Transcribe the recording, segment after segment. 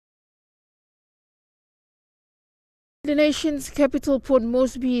The nation's capital Port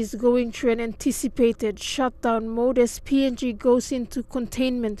Moresby is going through an anticipated shutdown mode as PNG goes into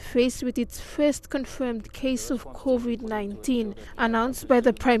containment phase with its first confirmed case of COVID-19 announced by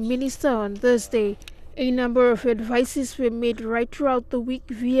the Prime Minister on Thursday. A number of advices were made right throughout the week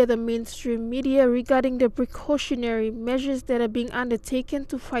via the mainstream media regarding the precautionary measures that are being undertaken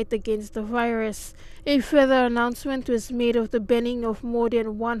to fight against the virus. A further announcement was made of the banning of more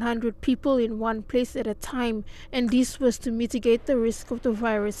than 100 people in one place at a time, and this was to mitigate the risk of the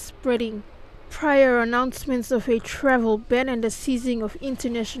virus spreading. Prior announcements of a travel ban and the ceasing of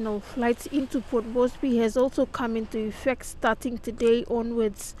international flights into Port Moresby has also come into effect starting today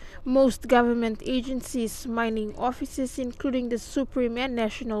onwards. Most government agencies, mining offices, including the Supreme and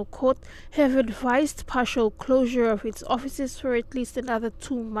National Court, have advised partial closure of its offices for at least another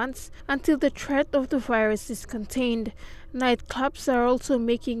 2 months until the threat of the virus is contained. Nightclubs are also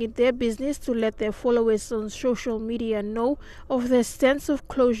making it their business to let their followers on social media know of their stance of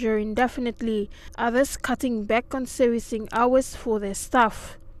closure indefinitely, others cutting back on servicing hours for their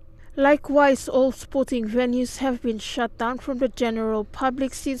staff. Likewise, all sporting venues have been shut down from the general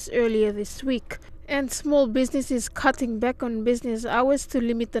public since earlier this week, and small businesses cutting back on business hours to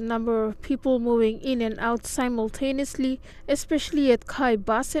limit the number of people moving in and out simultaneously, especially at Kai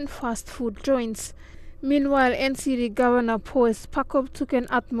bus and fast food joints. Meanwhile, NCD Governor Poes Pakop took an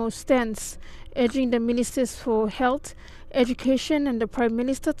utmost stance, urging the Ministers for Health, Education and the Prime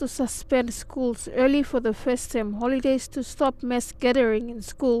Minister to suspend schools early for the first term holidays to stop mass gathering in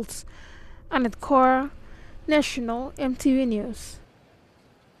schools. Anet Kaur, National Emtv News.